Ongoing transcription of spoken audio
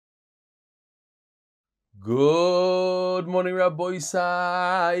Good morning, Rabbi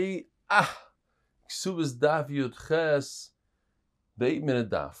Isai. Ksubas Daf Yud Ches, the 8-minute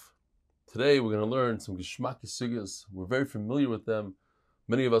daf. Today we're going to learn some Geshmak Sugyas. We're very familiar with them.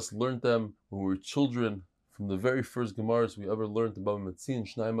 Many of us learned them when we were children, from the very first Gemaras we ever learned about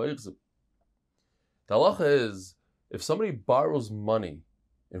Metzin Shnai Ma'ichzib. The halacha is, if somebody borrows money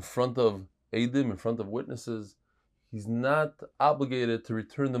in front of Eidim, in front of witnesses, he's not obligated to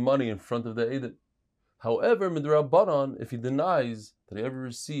return the money in front of the Eidim. However, midrabanan, if he denies that he ever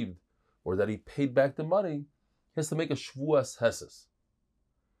received or that he paid back the money, he has to make a shvuas heses.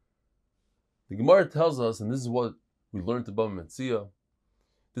 The Gemara tells us, and this is what we learned about Metzia,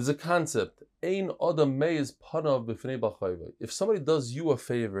 there's a concept, ein adam meiz panav b'fnei b'chayvei. If somebody does you a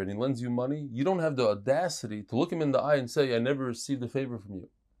favor and he lends you money, you don't have the audacity to look him in the eye and say, I never received a favor from you.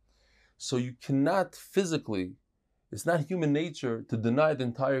 So you cannot physically, it's not human nature to deny the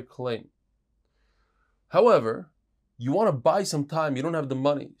entire claim. However, you want to buy some time, you don't have the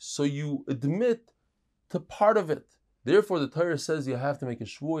money, so you admit to part of it. Therefore, the Torah says you have to make a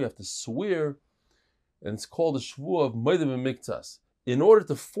shvuah, you have to swear, and it's called a shvuah of Moed B'Miktzas, in order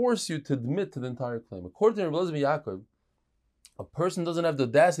to force you to admit to the entire claim. According to Rabbi Eliezer ben Yaakov, a person doesn't have the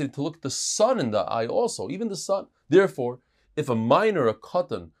audacity to look the son in the eye also, even the son. Therefore, if a minor, a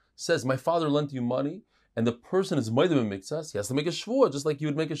katan, says, my father lent you money, and the person is Moed B'Miktzas, he has to make a shvuah, just like he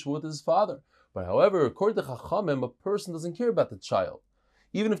would make a shvuah to his father. But however, according to Chachamim, a person doesn't care about the child,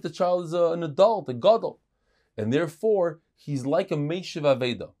 even if the child is an adult, a gadol, and therefore he's like a meishiv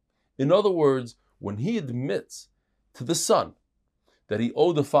aveda. In other words, when he admits to the son that he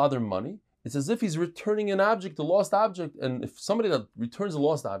owed the father money, it's as if he's returning an object, a lost object. And if somebody that returns a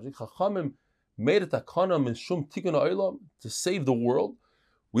lost object, Chachamim made a takana mishum tikkun ha'olam, to save the world.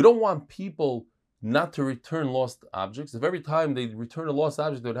 We don't want people not to return lost objects. If every time they return a lost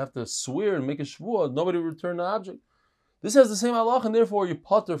object, they would have to swear and make a shvuah, nobody would return the object. This has the same halach, and therefore you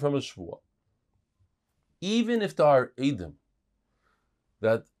pater from a shvuah. Even if there are eidim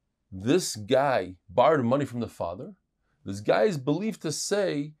that this guy borrowed money from the father, this guy is believed to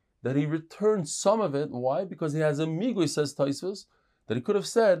say that he returned some of it. Why? Because he has a migui, says Taisvus, that he could have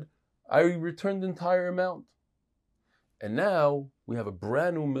said, I returned the entire amount. And now we have a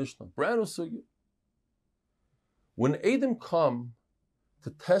brand new Mishnah, brand new sugya. When Eidim come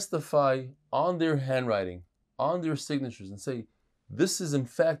to testify on their handwriting, on their signatures, and say, this is in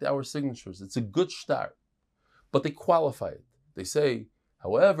fact our signatures, it's a good start, but they qualify it. They say,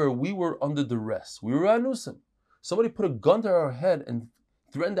 however, we were under duress, we were anusim. Somebody put a gun to our head and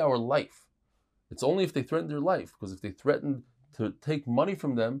threatened our life. It's only if they threatened their life, because if they threatened to take money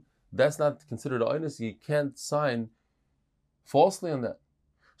from them, that's not considered honest. You can't sign falsely on that.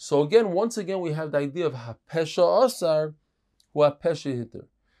 So again, once again, we have the idea of hapesha asar, hu hapesha hitter.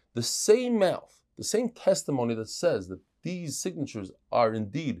 The same mouth, the same testimony that says that these signatures are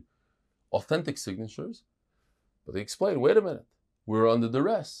indeed authentic signatures, but they explain, wait a minute, we're under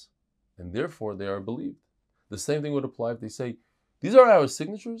duress, and therefore they are believed. The same thing would apply if they say, these are our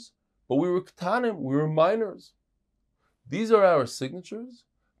signatures, but we were ketanim, we were minors. These are our signatures,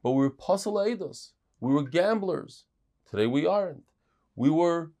 but we were pasal eidos, we were gamblers. Today we aren't. We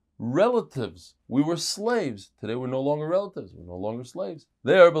were relatives. We were slaves. Today we're no longer relatives. We're no longer slaves.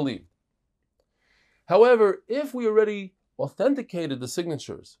 They are believed. However, if we already authenticated the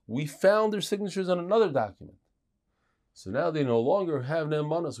signatures, we found their signatures on another document. So now they no longer have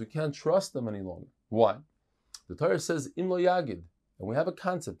ne'emanos. We can't trust them any longer. Why? The Torah says, im lo yagid. And we have a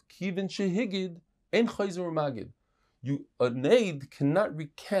concept. Kivin shehigid ein chayzer magid. An aid cannot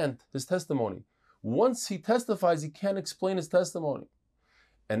recant his testimony. Once he testifies, he can't explain his testimony.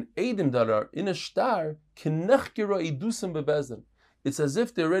 And eidim that are in a shtar can nechkira idusim bebezdin. It's as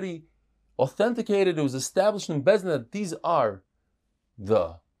if they already authenticated, it was established in bezdin that these are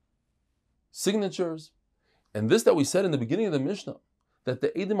the signatures. And this that we said in the beginning of the Mishnah, that the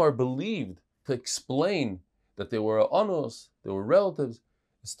eidim are believed to explain that they were anos, they were relatives,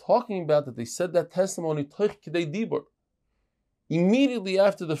 is talking about that they said that testimony toich kidei dibur. Immediately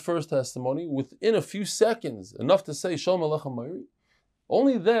after the first testimony, within a few seconds, enough to say Shalom Aleichem Ma'iri,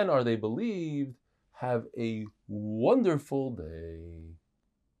 only then are they believed. Have a wonderful day.